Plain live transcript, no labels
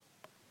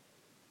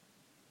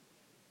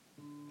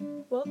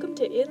Welcome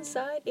to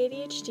Inside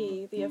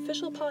ADHD, the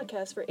official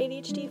podcast for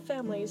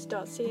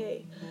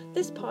ADHDfamilies.ca.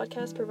 This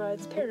podcast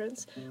provides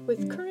parents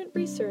with current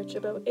research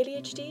about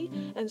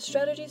ADHD and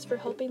strategies for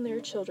helping their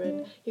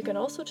children. You can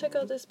also check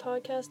out this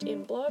podcast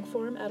in blog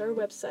form at our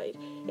website.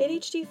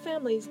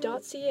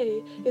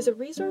 ADHDfamilies.ca is a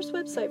resource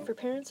website for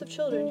parents of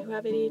children who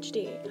have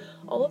ADHD.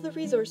 All of the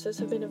resources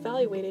have been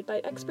evaluated by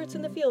experts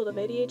in the field of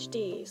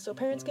ADHD, so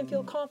parents can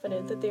feel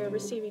confident that they are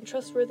receiving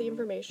trustworthy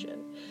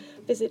information.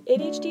 Visit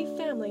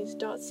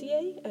ADHDfamilies.ca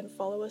and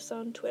follow us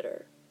on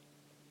Twitter.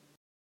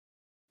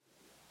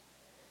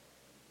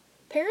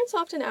 Parents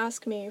often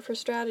ask me for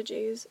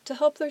strategies to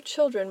help their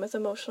children with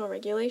emotional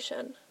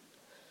regulation.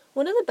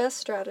 One of the best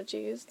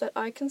strategies that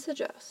I can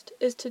suggest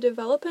is to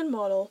develop and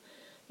model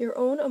your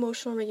own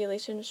emotional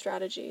regulation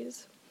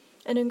strategies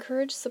and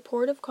encourage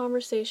supportive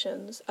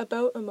conversations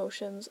about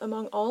emotions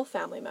among all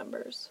family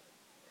members.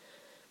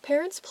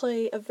 Parents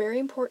play a very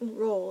important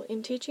role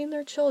in teaching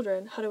their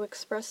children how to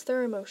express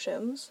their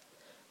emotions,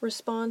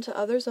 respond to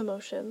others'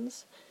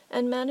 emotions,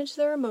 and manage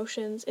their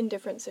emotions in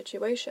different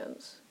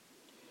situations.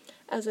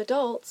 As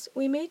adults,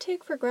 we may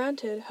take for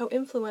granted how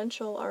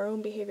influential our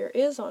own behavior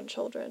is on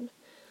children,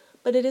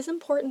 but it is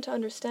important to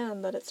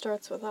understand that it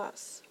starts with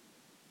us.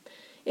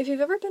 If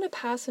you've ever been a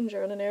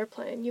passenger on an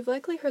airplane, you've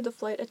likely heard the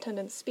flight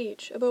attendant's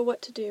speech about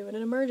what to do in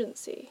an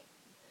emergency.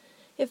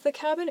 If the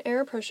cabin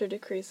air pressure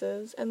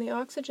decreases and the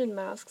oxygen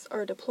masks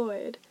are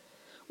deployed,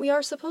 we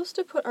are supposed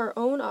to put our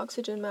own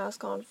oxygen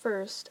mask on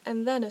first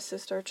and then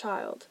assist our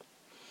child.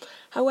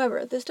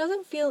 However, this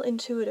doesn't feel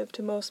intuitive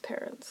to most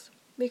parents,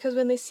 because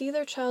when they see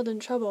their child in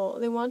trouble,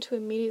 they want to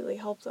immediately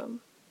help them.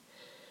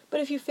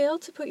 But if you fail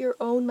to put your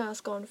own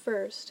mask on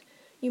first,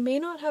 you may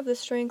not have the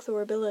strength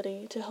or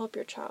ability to help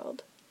your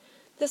child.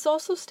 This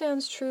also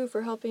stands true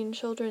for helping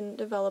children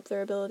develop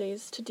their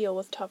abilities to deal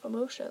with tough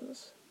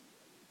emotions.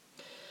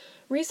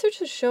 Research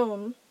has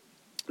shown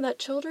that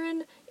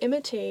children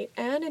imitate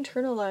and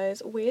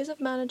internalize ways of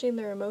managing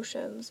their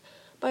emotions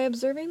by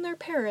observing their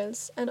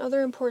parents and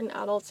other important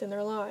adults in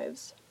their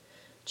lives.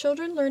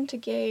 Children learn to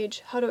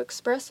gauge how to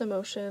express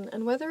emotion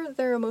and whether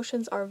their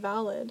emotions are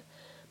valid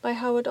by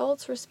how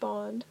adults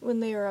respond when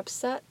they are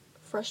upset,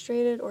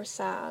 frustrated, or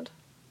sad.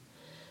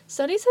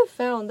 Studies have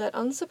found that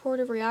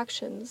unsupportive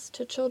reactions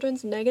to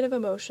children's negative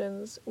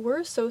emotions were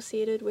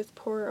associated with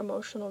poor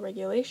emotional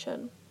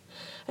regulation.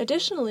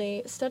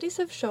 Additionally, studies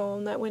have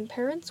shown that when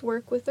parents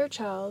work with their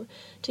child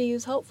to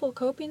use helpful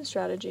coping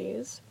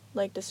strategies,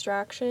 like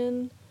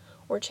distraction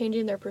or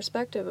changing their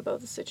perspective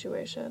about the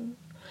situation,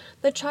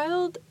 the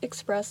child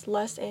expressed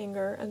less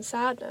anger and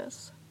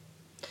sadness.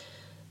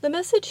 The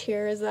message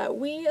here is that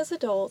we as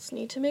adults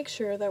need to make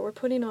sure that we're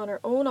putting on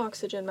our own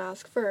oxygen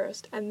mask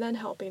first and then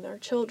helping our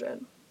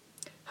children.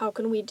 How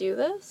can we do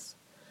this?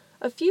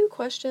 A few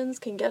questions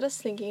can get us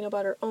thinking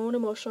about our own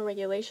emotional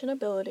regulation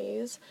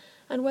abilities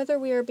and whether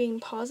we are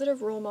being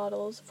positive role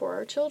models for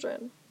our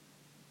children.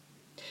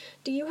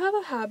 Do you have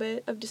a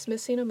habit of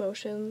dismissing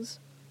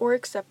emotions or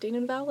accepting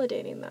and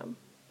validating them?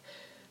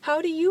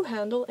 How do you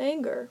handle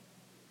anger?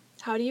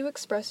 How do you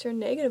express your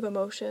negative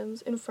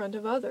emotions in front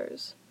of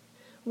others?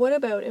 What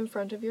about in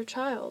front of your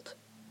child?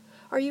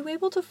 Are you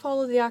able to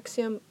follow the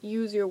axiom,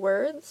 use your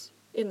words,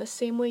 in the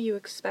same way you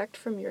expect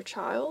from your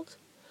child?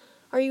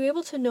 Are you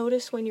able to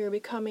notice when you're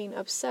becoming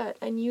upset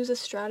and use a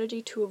strategy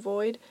to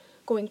avoid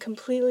going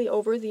completely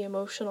over the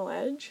emotional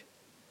edge?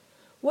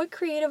 What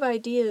creative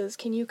ideas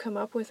can you come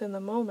up with in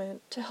the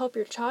moment to help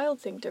your child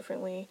think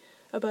differently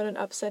about an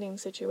upsetting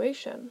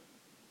situation?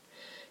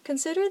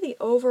 Consider the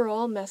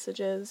overall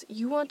messages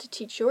you want to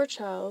teach your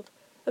child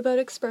about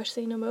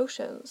expressing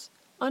emotions,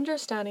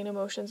 understanding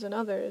emotions in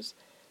others,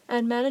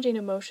 and managing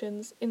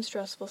emotions in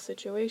stressful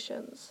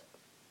situations.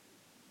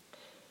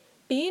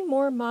 Being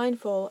more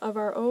mindful of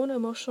our own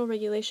emotional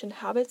regulation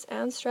habits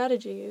and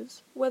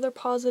strategies, whether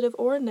positive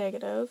or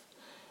negative,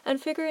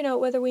 and figuring out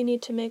whether we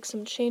need to make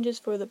some changes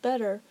for the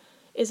better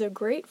is a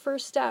great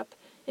first step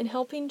in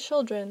helping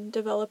children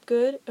develop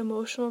good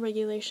emotional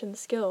regulation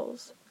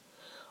skills.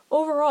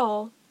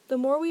 Overall, the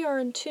more we are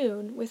in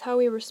tune with how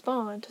we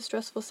respond to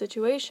stressful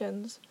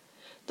situations,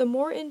 the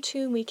more in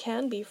tune we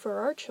can be for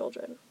our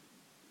children.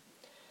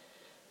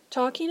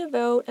 Talking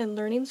about and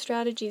learning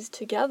strategies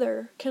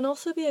together can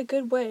also be a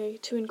good way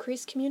to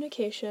increase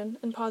communication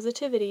and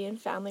positivity in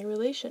family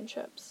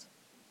relationships.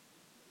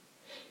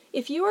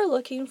 If you are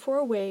looking for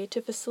a way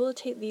to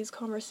facilitate these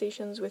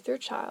conversations with your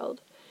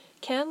child,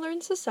 Can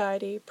Learn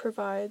Society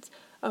provides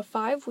a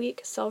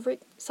 5-week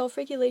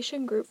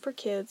self-regulation group for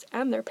kids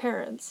and their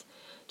parents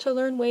to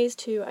learn ways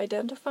to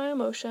identify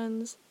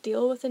emotions,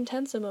 deal with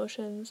intense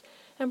emotions,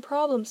 and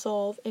problem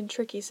solve in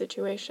tricky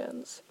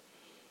situations.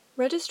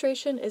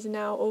 Registration is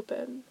now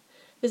open.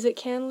 Visit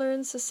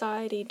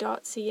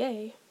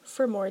canlearnsociety.ca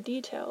for more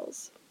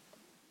details.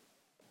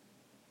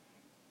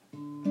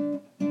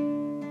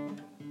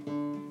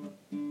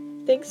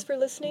 Thanks for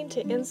listening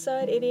to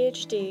Inside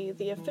ADHD,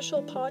 the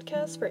official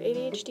podcast for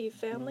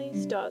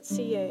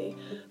ADHDfamilies.ca.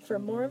 For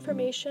more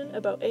information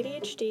about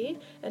ADHD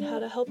and how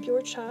to help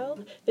your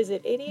child,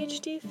 visit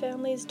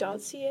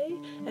ADHDfamilies.ca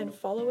and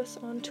follow us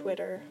on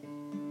Twitter.